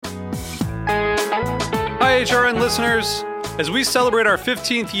HRN listeners. As we celebrate our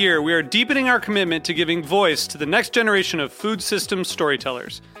 15th year, we are deepening our commitment to giving voice to the next generation of food systems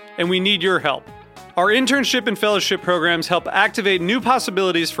storytellers, and we need your help. Our internship and fellowship programs help activate new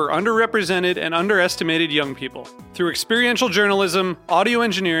possibilities for underrepresented and underestimated young people through experiential journalism, audio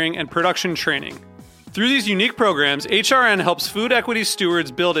engineering, and production training. Through these unique programs, HRN helps food equity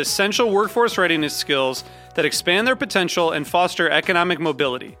stewards build essential workforce readiness skills that expand their potential and foster economic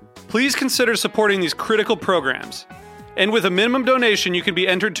mobility. Please consider supporting these critical programs. And with a minimum donation, you can be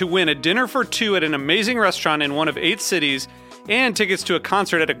entered to win a dinner for two at an amazing restaurant in one of 8 cities and tickets to a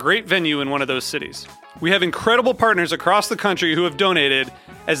concert at a great venue in one of those cities. We have incredible partners across the country who have donated,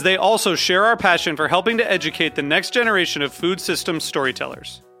 as they also share our passion for helping to educate the next generation of food systems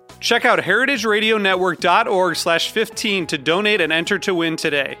storytellers. Check out heritageradionetwork.org/15 to donate and enter to win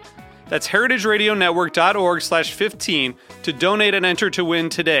today. That's heritageradionetwork.org/15 to donate and enter to win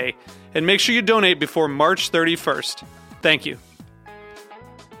today. And make sure you donate before March 31st. Thank you.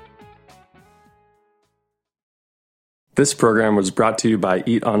 This program was brought to you by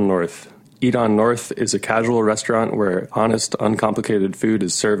Eat on North. Eat on North is a casual restaurant where honest, uncomplicated food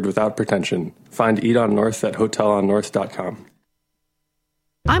is served without pretension. Find Eat on North at hotelonnorth.com.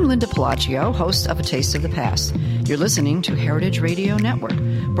 I'm Linda Pelaccio, host of A Taste of the Past. You're listening to Heritage Radio Network,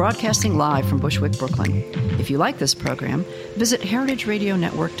 broadcasting live from Bushwick, Brooklyn. If you like this program, visit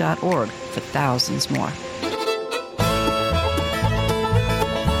heritageradionetwork.org for thousands more.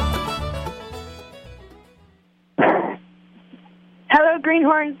 Hello,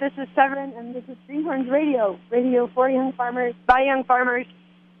 Greenhorns. This is Severin, and this is Greenhorns Radio, radio for young farmers, by young farmers.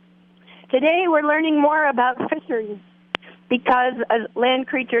 Today, we're learning more about fisheries, because as land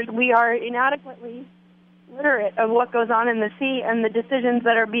creatures, we are inadequately literate of what goes on in the sea and the decisions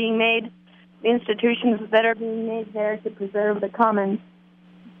that are being made, the institutions that are being made there to preserve the commons.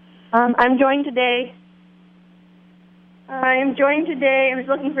 I'm joined today, I was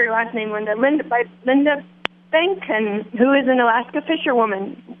looking for your last name, by Linda Behnken, who is an Alaska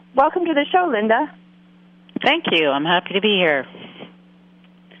fisherwoman. Welcome to the show, Linda. Thank you. I'm happy to be here.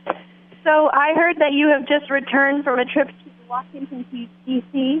 So I heard that you have just returned from a trip to Washington,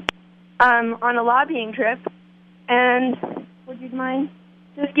 D.C., on a lobbying trip, and would you mind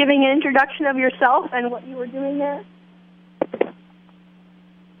just giving an introduction of yourself and what you were doing there?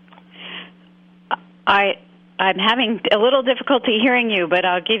 I'm having a little difficulty hearing you, but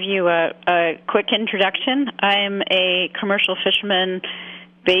I'll give you a quick introduction. I'm a commercial fisherman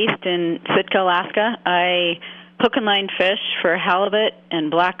based in Sitka, Alaska. I hook and line fish for halibut and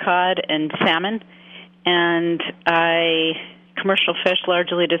black cod and salmon, and I commercial fish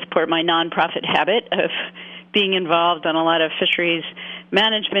largely to support my nonprofit habit of being involved on a lot of fisheries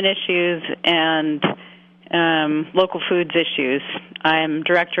management issues and local foods issues. I'm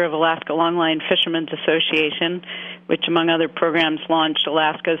director of Alaska Longline Fishermen's Association, which, among other programs, launched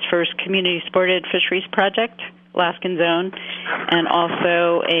Alaska's first community-supported fisheries project, Alaskan Zone, and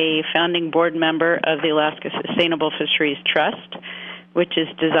also a founding board member of the Alaska Sustainable Fisheries Trust, which is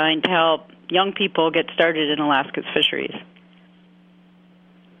designed to help young people get started in Alaska's fisheries.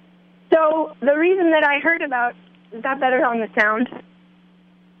 So the reason that I heard about, is that better on the sound?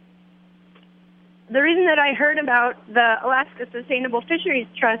 The reason that I heard about the Alaska Sustainable Fisheries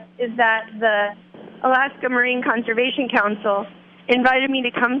Trust is that the Alaska Marine Conservation Council invited me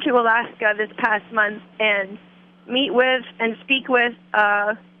to come to Alaska this past month and meet with and speak with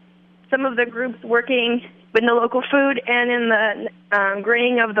some of the groups working in the local food and in the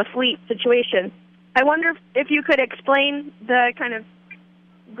graying of the fleet situation. I wonder if you could explain the kind of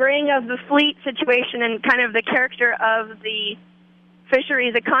graying of the fleet situation and kind of the character of the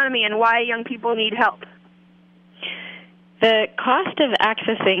fisheries economy and why young people need help. The cost of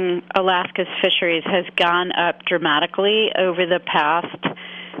accessing Alaska's fisheries has gone up dramatically over the past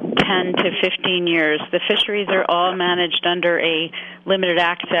 10 to 15 years. The fisheries are all managed under a limited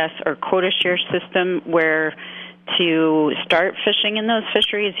access or quota share system where to start fishing in those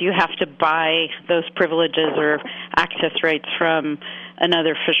fisheries, you have to buy those privileges or access rights from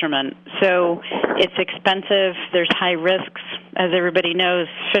another fisherman. So it's expensive. There's high risks. As everybody knows,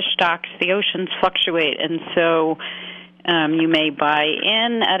 fish stocks, the oceans fluctuate, and so you may buy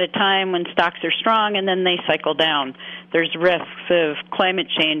in at a time when stocks are strong, and then they cycle down. There's risks of climate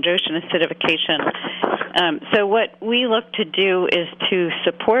change, ocean acidification. So what we look to do is to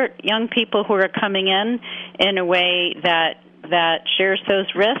support young people who are coming in a way that shares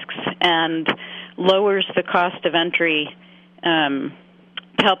those risks and lowers the cost of entry to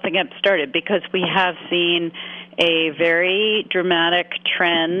help them get started, because we have seen a very dramatic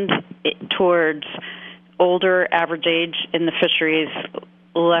trend towards older average age in the fisheries,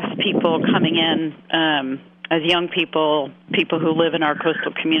 less people coming in as young people who live in our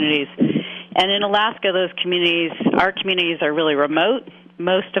coastal communities. And in Alaska, our communities are really remote.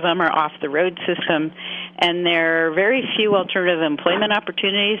 Most of them are off the road system, and there are very few alternative employment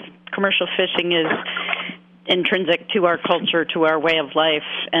opportunities. Commercial fishing is intrinsic to our culture, to our way of life,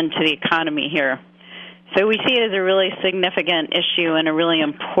 and to the economy here. So we see it as a really significant issue and a really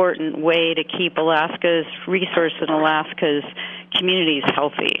important way to keep Alaska's resource and Alaska's communities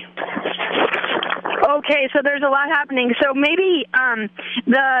healthy. Okay, so there's a lot happening. So maybe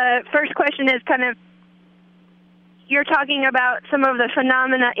the first question is kind of, you're talking about some of the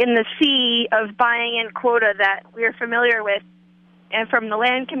phenomena in the sea of buying in quota that we're familiar with, and from the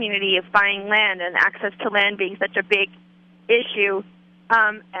land community of buying land and access to land being such a big issue.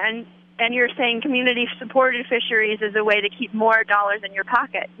 And you're saying community-supported fisheries is a way to keep more dollars in your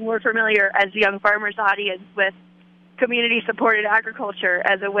pocket. We're familiar as young farmers' audience with community-supported agriculture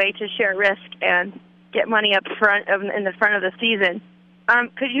as a way to share risk and get money up front in the front of the season.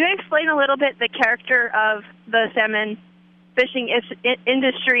 Could you explain a little bit the character of the salmon fishing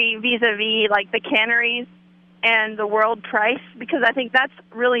industry vis-a-vis like the canneries and the world price? Because I think that's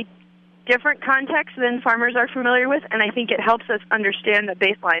really different context than farmers are familiar with, and I think it helps us understand the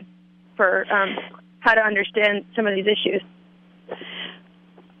baseline for how to understand some of these issues.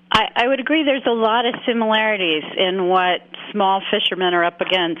 I would agree there's a lot of similarities in what small fishermen are up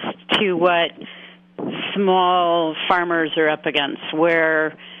against to what small farmers are up against,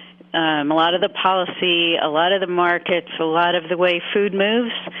 where a lot of the policy, a lot of the markets, a lot of the way food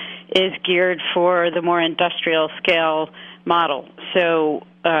moves is geared for the more industrial scale model. So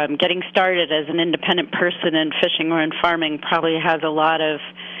getting started as an independent person in fishing or in farming probably has a lot of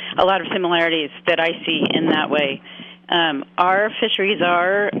similarities that I see in that way. Our fisheries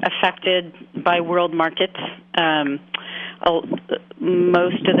are affected by world markets.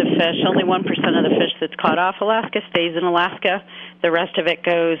 Most of the fish, only 1% of the fish that's caught off Alaska stays in Alaska. The rest of it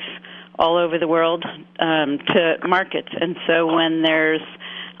goes all over the world to markets. And so when there's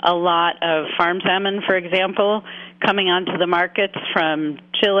a lot of farm salmon, for example, coming onto the markets from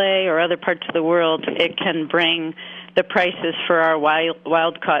Chile or other parts of the world, it can bring the prices for our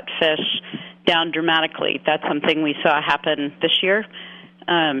wild-caught fish down dramatically. That's something we saw happen this year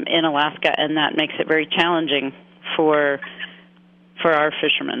in Alaska, and that makes it very challenging for our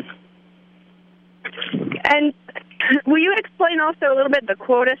fishermen. And will you explain also a little bit the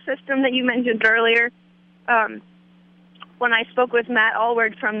quota system that you mentioned earlier? When I spoke with Matt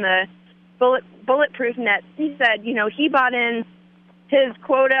Allward from the Bulletproof Nets, he said, he bought in his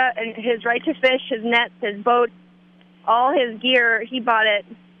quota and his right to fish, his nets, his boat, all his gear. He bought it,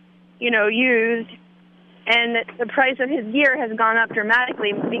 used, and the price of his gear has gone up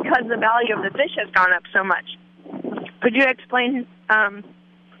dramatically because the value of the fish has gone up so much. Could you explain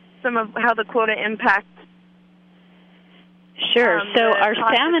some of how the quota impacts? Sure. So our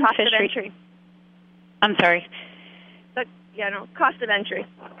salmon fishery. I'm sorry. Cost of entry.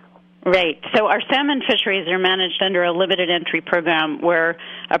 Right. So our salmon fisheries are managed under a limited entry program where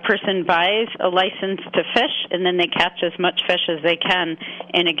a person buys a license to fish and then they catch as much fish as they can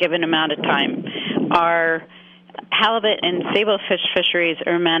in a given amount of time. Our halibut and sablefish fisheries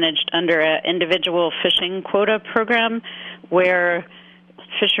are managed under an individual fishing quota program where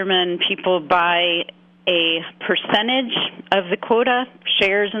people buy a percentage of the quota,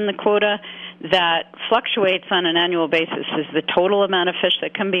 shares in the quota, that fluctuates on an annual basis as the total amount of fish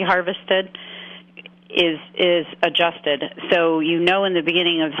that can be harvested is adjusted. So in the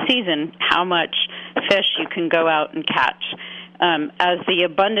beginning of the season how much fish you can go out and catch. As the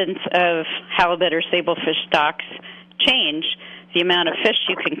abundance of halibut or sablefish stocks change, the amount of fish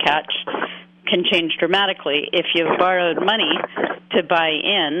you can catch can change dramatically. If you've borrowed money to buy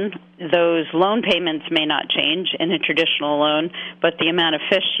in, those loan payments may not change in a traditional loan, but the amount of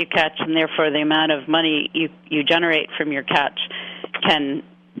fish you catch and therefore the amount of money you generate from your catch can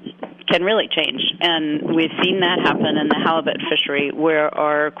really change. And we've seen that happen in the halibut fishery where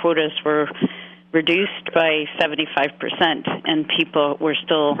our quotas were reduced by 75% and people were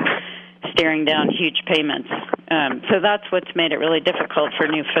still staring down huge payments. So that's what's made it really difficult for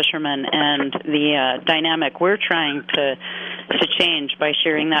new fishermen, and the dynamic we're trying to change by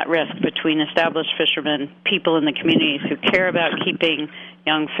sharing that risk between established fishermen, people in the communities who care about keeping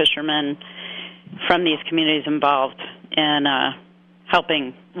young fishermen from these communities involved, and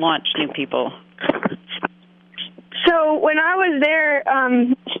helping launch new people. So when I was there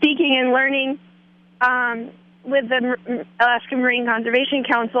speaking and learning with the Alaska Marine Conservation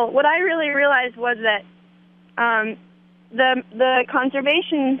Council, what I really realized was that the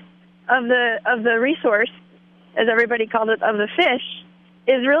conservation of the resource, as everybody called it, of the fish,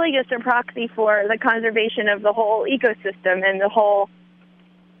 is really just a proxy for the conservation of the whole ecosystem and the whole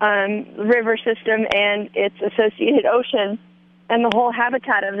river system and its associated ocean and the whole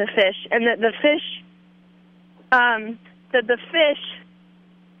habitat of the fish, and that the fish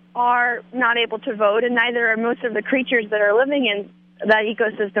are not able to vote, and neither are most of the creatures that are living in that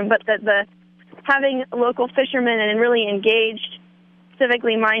ecosystem, but that having local fishermen and really engaged,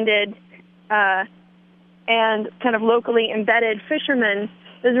 civically minded, and kind of locally embedded fishermen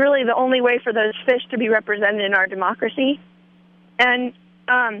is really the only way for those fish to be represented in our democracy. And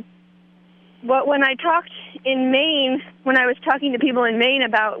when I talked in Maine, when I was talking to people in Maine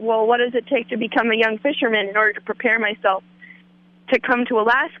about, well, what does it take to become a young fisherman in order to prepare myself to come to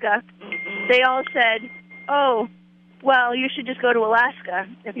Alaska, they all said, oh, well, you should just go to Alaska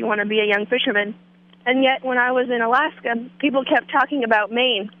if you want to be a young fisherman. And yet when I was in Alaska, people kept talking about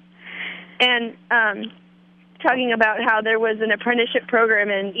Maine and talking about how there was an apprenticeship program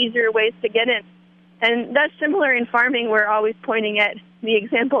and easier ways to get in. And that's similar in farming. We're always pointing at the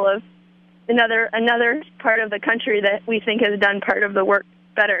example of another part of the country that we think has done part of the work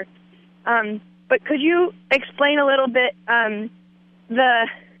better. But could you explain a little bit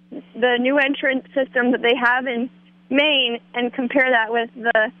the new entrant system that they have in Maine and compare that with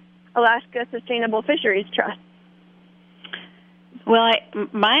the Alaska Sustainable Fisheries Trust? Well,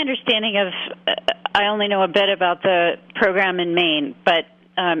 my understanding of, I only know a bit about the program in Maine, but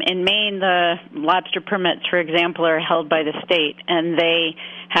in Maine, the lobster permits, for example, are held by the state, and they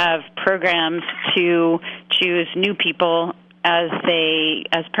have programs to choose new people as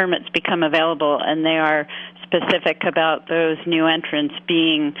permits become available, and they are specific about those new entrants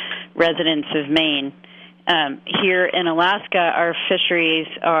being residents of Maine. Here in Alaska, our fisheries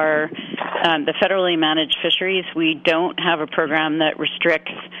are the federally managed fisheries. We don't have a program that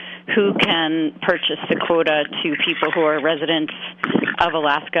restricts who can purchase the quota to people who are residents of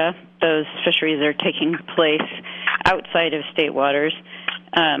Alaska. Those fisheries are taking place outside of state waters.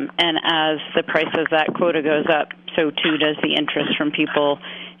 And as the price of that quota goes up, so too does the interest from people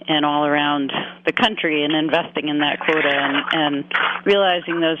and all around the country in investing in that quota and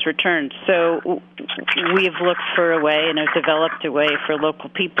realizing those returns. So we've looked for a way and have developed a way for local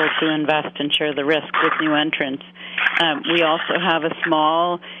people to invest and share the risk with new entrants. We also have a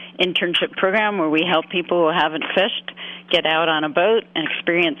small internship program where we help people who haven't fished get out on a boat and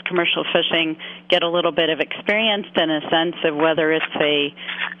experience commercial fishing, get a little bit of experience and a sense of whether it's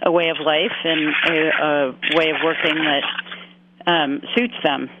a way of life and a way of working that suits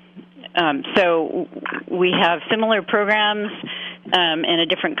them. So we have similar programs in a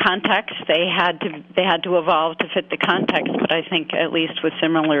different context. They had to evolve to fit the context, but I think at least with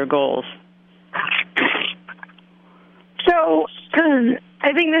similar goals. So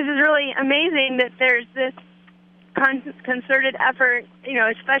I think this is really amazing that there's this concerted effort,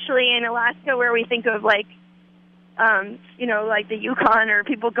 especially in Alaska, where we think of like the Yukon or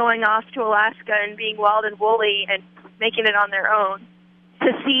people going off to Alaska and being wild and woolly and making it on their own,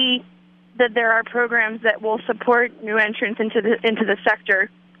 to see that there are programs that will support new entrants into the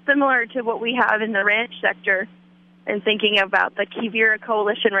sector, similar to what we have in the ranch sector, and thinking about the Quivira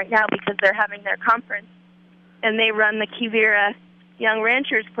Coalition right now because they're having their conference, and they run the Quivira Young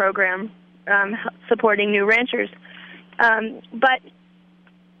Ranchers program, supporting new ranchers. But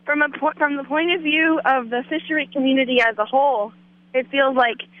from the point of view of the fishery community as a whole, it feels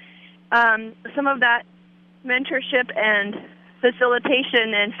like some of that mentorship and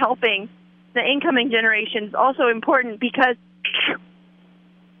facilitation and helping the incoming generation is also important because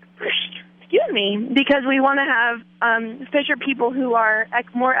we want to have fisher people who are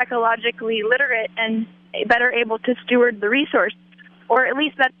more ecologically literate and better able to steward the resource, or at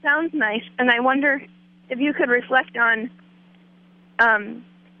least that sounds nice. And I wonder if you could reflect on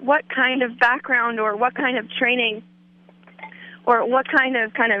what kind of background or what kind of training or what kind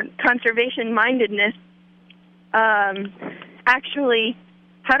of conservation mindedness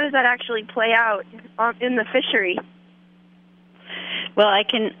how does that actually play out in the fishery? Well, I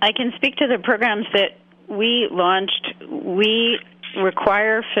can speak to the programs that we launched. We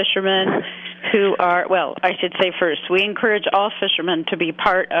require fishermen who are, I should say first, we encourage all fishermen to be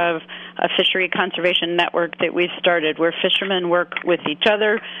part of a fishery conservation network that we've started, where fishermen work with each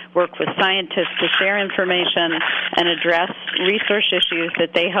other, work with scientists to share information and address resource issues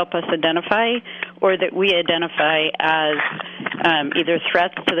that they help us identify or that we identify as either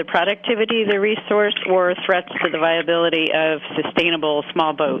threats to the productivity of the resource or threats to the viability of sustainable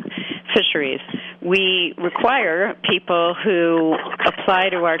small boat fisheries. We require people who apply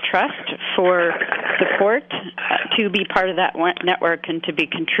to our trust for support to be part of that network and to be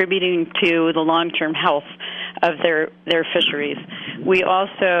contributing to the long-term health of their fisheries. We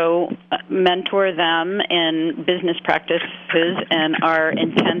also mentor them in business practices, and our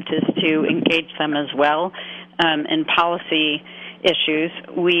intent is to engage them as well in policy issues.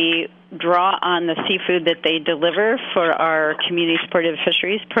 We draw on the seafood that they deliver for our community supportive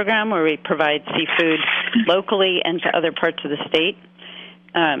fisheries program, where we provide seafood locally and to other parts of the state.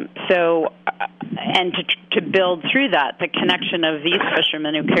 And to build through that the connection of these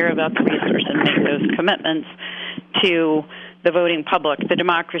fishermen who care about the resource and make those commitments to the voting public, the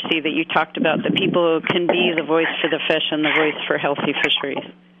democracy that you talked about, the people who can be the voice for the fish and the voice for healthy fisheries.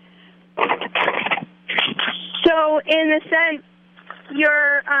 So, in a sense,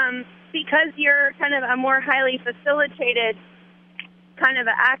 you're because you're kind of a more highly facilitated kind of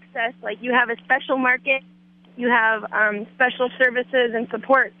access, like you have a special market, you have special services and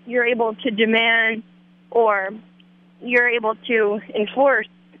support, you're able to demand or you're able to enforce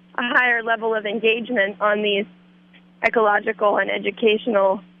a higher level of engagement on these ecological and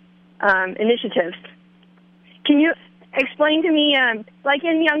educational initiatives. Can you explain to me, like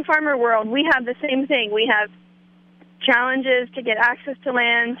in Young Farmer World, we have the same thing. We have challenges to get access to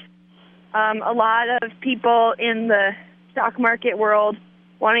land. A lot of people in the stock market world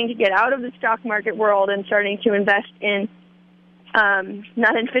wanting to get out of the stock market world and starting to invest in,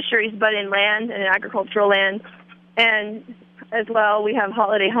 not in fisheries, but in land and in agricultural land. And as well, we have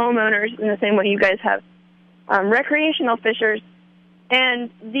holiday homeowners in the same way you guys have recreational fishers. And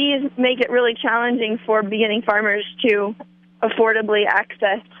these make it really challenging for beginning farmers to affordably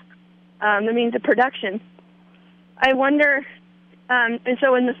access the means of production. I wonder, and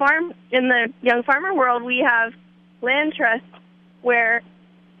so in the Young Farmer world, we have land trusts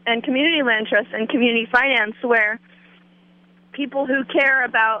and community land trusts and community finance, where people who care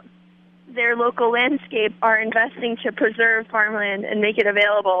about their local landscape are investing to preserve farmland and make it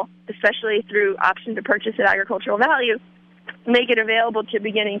available, especially through option to purchase at agricultural value, make it available to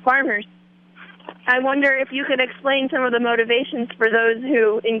beginning farmers. I wonder if you could explain some of the motivations for those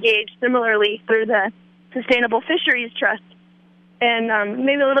who engage similarly through the Sustainable Fisheries Trust, and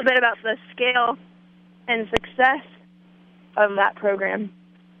maybe a little bit about the scale and success of that program.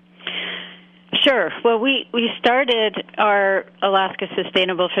 Sure. Well, we started our Alaska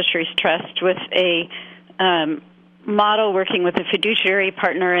Sustainable Fisheries Trust with a model working with a fiduciary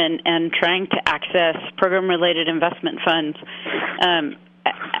partner and trying to access program-related investment funds.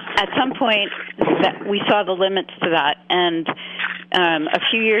 At some point, that we saw the limits to that, and a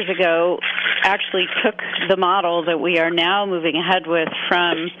few years ago actually took the model that we are now moving ahead with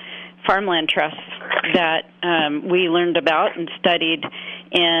from farmland trusts that we learned about and studied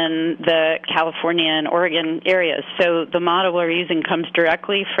in the California and Oregon areas. So the model we're using comes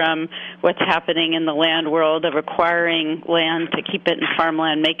directly from what's happening in the land world of acquiring land to keep it in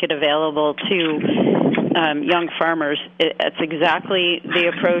farmland, make it available to young farmers. It's exactly the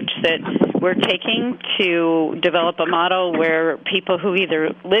approach that we're taking to develop a model where people who either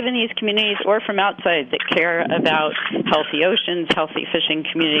live in these communities or from outside that care about healthy oceans, healthy fishing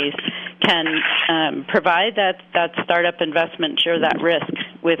communities can provide that startup investment, share that risk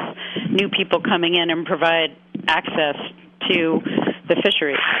with new people coming in and provide access to the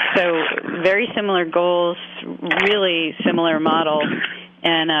fishery. So very similar goals, really similar model,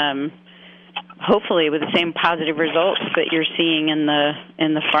 and hopefully with the same positive results that you're seeing in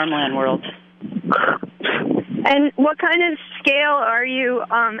the farmland world. And what kind of scale are you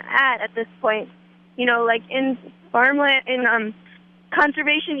at this point? You know, like in farmland, in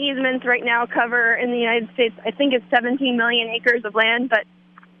conservation easements right now cover in the United States, I think it's 17 million acres of land, but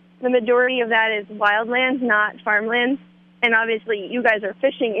the majority of that is wildlands, not farmland. And obviously you guys are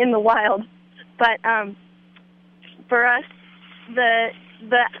fishing in the wild. But for us,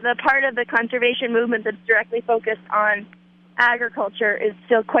 the part of the conservation movement that's directly focused on agriculture is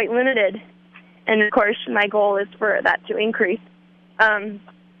still quite limited. And, of course, my goal is for that to increase.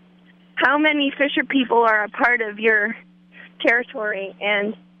 How many fisher people are a part of your territory,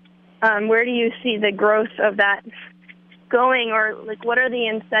 and where do you see the growth of that going, or like what are the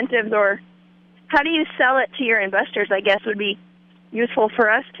incentives, or how do you sell it to your investors, I guess would be useful for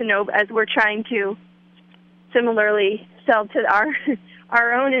us to know as we're trying to similarly sell to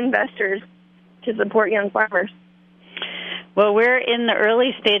our own investors to support young farmers. Well, we're in the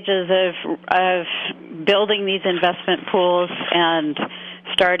early stages of building these investment pools and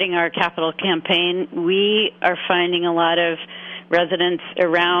starting our capital campaign. We are finding a lot of residents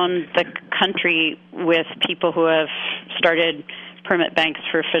around the country with people who have started permit banks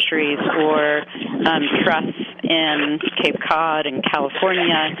for fisheries or trusts in Cape Cod and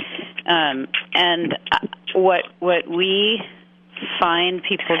California. And what we find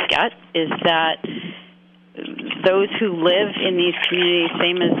people get is that those who live in these communities,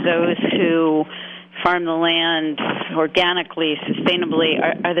 same as those who farm the land organically, sustainably,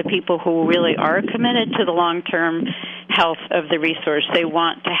 are the people who really are committed to the long-term health of the resource. They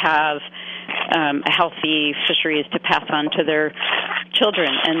want to have healthy fisheries to pass on to their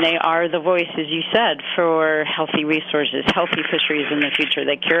children, and they are the voice, as you said, for healthy resources, healthy fisheries in the future.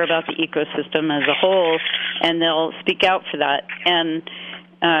 They care about the ecosystem as a whole, and they'll speak out for that. And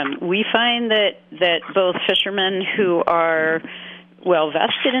we find that both fishermen who are well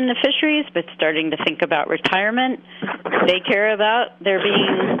vested in the fisheries but starting to think about retirement, they care about there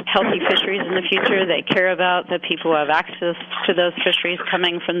being healthy fisheries in the future. They care about the people who have access to those fisheries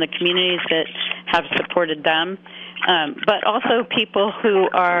coming from the communities that have supported them. But also people who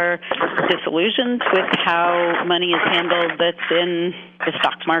are disillusioned with how money is handled that's in the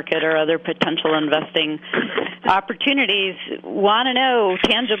stock market or other potential investing opportunities want to know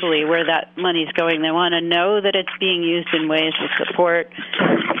tangibly where that money's going. They want to know that it's being used in ways that support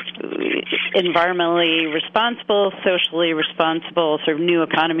environmentally responsible, socially responsible, sort of new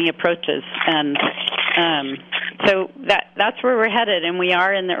economy approaches. And so that's where we're headed, and we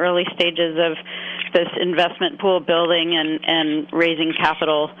are in the early stages of this investment pool building and raising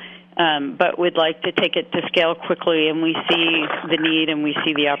capital, but we'd like to take it to scale quickly, and we see the need and we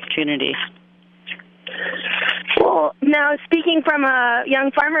see the opportunity. Well, now speaking from a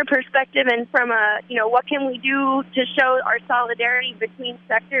young farmer perspective and from a, what can we do to show our solidarity between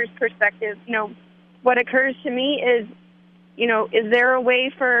sectors perspective, what occurs to me is, is there a way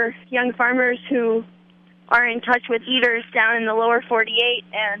for young farmers who are in touch with eaters down in the lower 48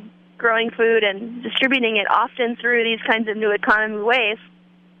 and growing food and distributing it often through these kinds of new economy ways,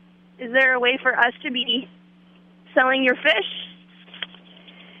 is there a way for us to be selling your fish?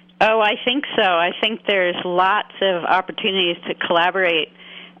 Oh, I think so. I think there's lots of opportunities to collaborate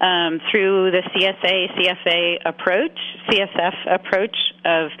through the CSF approach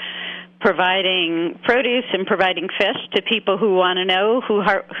of providing produce and providing fish to people who want to know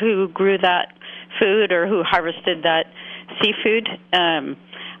who grew that food or who harvested that seafood.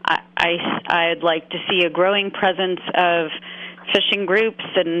 I'd like to see a growing presence of fishing groups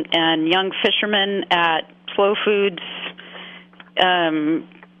and young fishermen at Flow Foods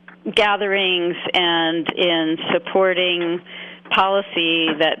gatherings and in supporting policy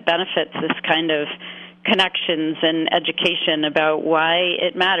that benefits this kind of connections and education about why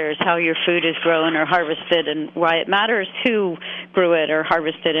it matters how your food is grown or harvested and why it matters who grew it or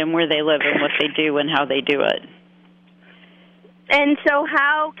harvested and where they live and what they do and how they do it. And so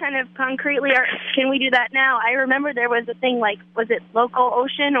how kind of concretely can we do that now? I remember there was a thing like, was it Local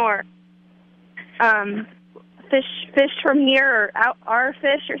Ocean or fish from here or out our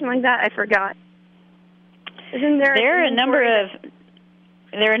fish or something like that? I forgot. Isn't there? There are a number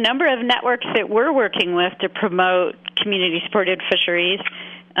of networks that we're working with to promote community-supported fisheries.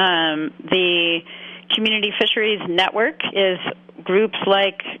 The Community Fisheries Network is groups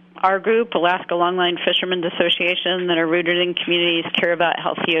like our group, Alaska Longline Fishermen's Association, that are rooted in communities, care about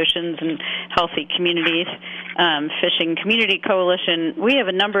healthy oceans and healthy communities. Fishing Community Coalition. We have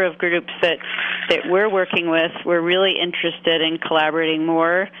a number of groups that we're working with. We're really interested in collaborating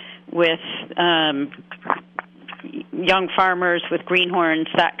more with young farmers, with greenhorns,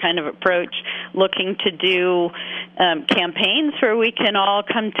 that kind of approach, looking to do campaigns where we can all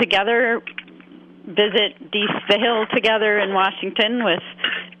come together, visit the Hill together in Washington with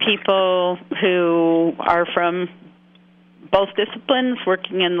people who are from both disciplines,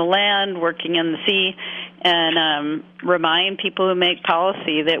 working in the land, working in the sea, and remind people who make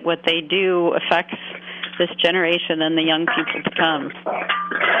policy that what they do affects this generation and the young people to come.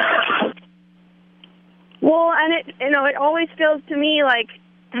 Well, and it always feels to me like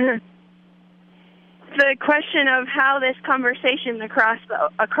the question of how this conversation across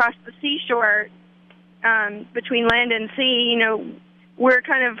the seashore between land and sea, we're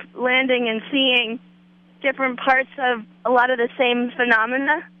kind of landing and seeing different parts of a lot of the same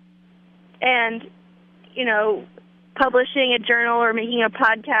phenomena, and publishing a journal or making a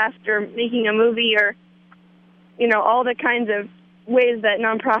podcast or making a movie or all the kinds of ways that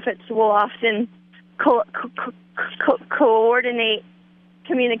nonprofits will often coordinate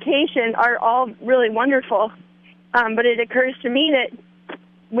communication are all really wonderful. But it occurs to me that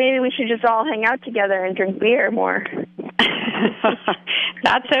maybe we should just all hang out together and drink beer more.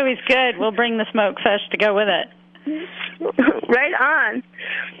 That's always good. We'll bring the smoked fish to go with it. Right on.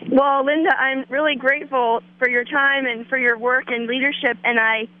 Well, Linda, I'm really grateful for your time and for your work and leadership, and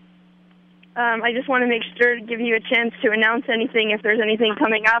I just want to make sure to give you a chance to announce anything if there's anything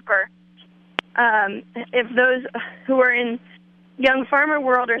coming up, or if those who are in young farmer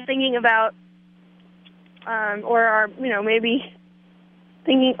world are thinking about or are, maybe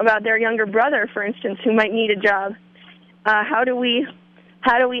thinking about their younger brother, for instance, who might need a job. How do we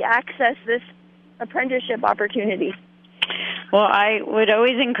access this apprenticeship opportunity? Well, I would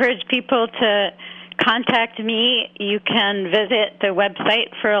always encourage people to contact me. You can visit the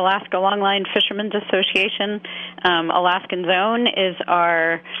website for Alaska Longline Fishermen's Association. Alaskan Zone is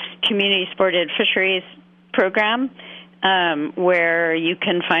our community-supported fisheries program, where you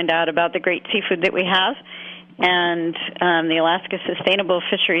can find out about the great seafood that we have. And the Alaska Sustainable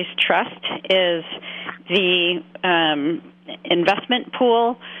Fisheries Trust is the investment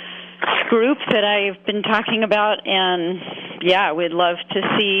pool group that I've been talking about. And, yeah, we'd love to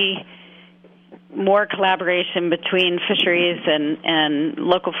see more collaboration between fisheries and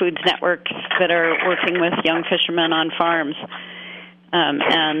local foods networks that are working with young fishermen on farms.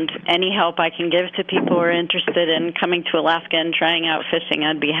 And any help I can give to people who are interested in coming to Alaska and trying out fishing,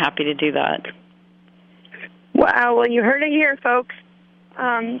 I'd be happy to do that. Wow, well, you heard it here, folks.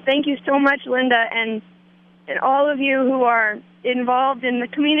 Thank you so much, Linda, and all of you who are involved in the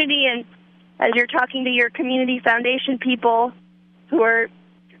community, and as you're talking to your community foundation people who are,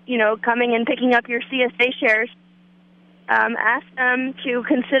 coming and picking up your CSA shares, ask them to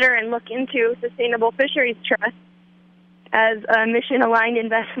consider and look into Sustainable Fisheries Trust as a mission-aligned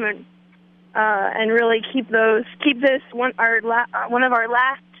investment, and really keep this one of our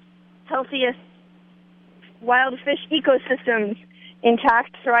last healthiest wild fish ecosystems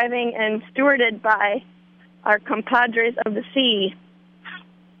intact, thriving, and stewarded by our compadres of the sea.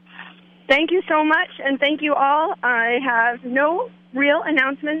 Thank you so much, and thank you all. I have no real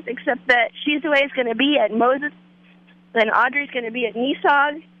announcements except that Shizue is going to be at Moses, then Audrey's going to be at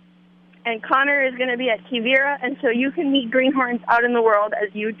Nisog, and Connor is going to be at Kivira, and so you can meet greenhorns out in the world as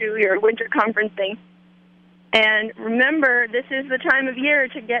you do your winter conferencing. And remember, this is the time of year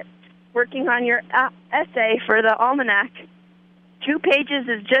to get working on your essay for the almanac. 2 pages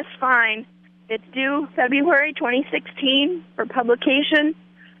is just fine. It's due February 2016 for publication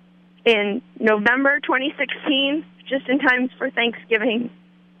in November 2016, just in time for Thanksgiving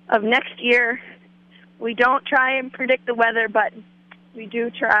of next year. We don't try and predict the weather, but we do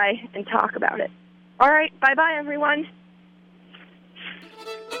try and talk about it. All right, bye-bye, everyone.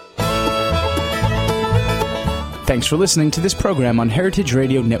 Thanks for listening to this program on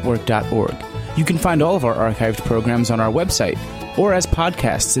heritageradionetwork.org. You can find all of our archived programs on our website or as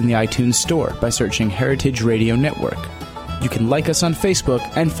podcasts in the iTunes Store by searching Heritage Radio Network. You can like us on Facebook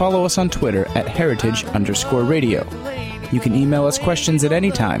and follow us on Twitter at @heritage_radio. You can email us questions at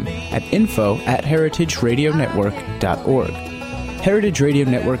any time at info@heritageradionetwork.org. Heritage Radio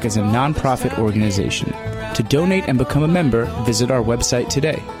Network is a nonprofit organization. To donate and become a member, visit our website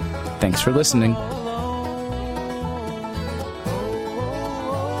today. Thanks for listening.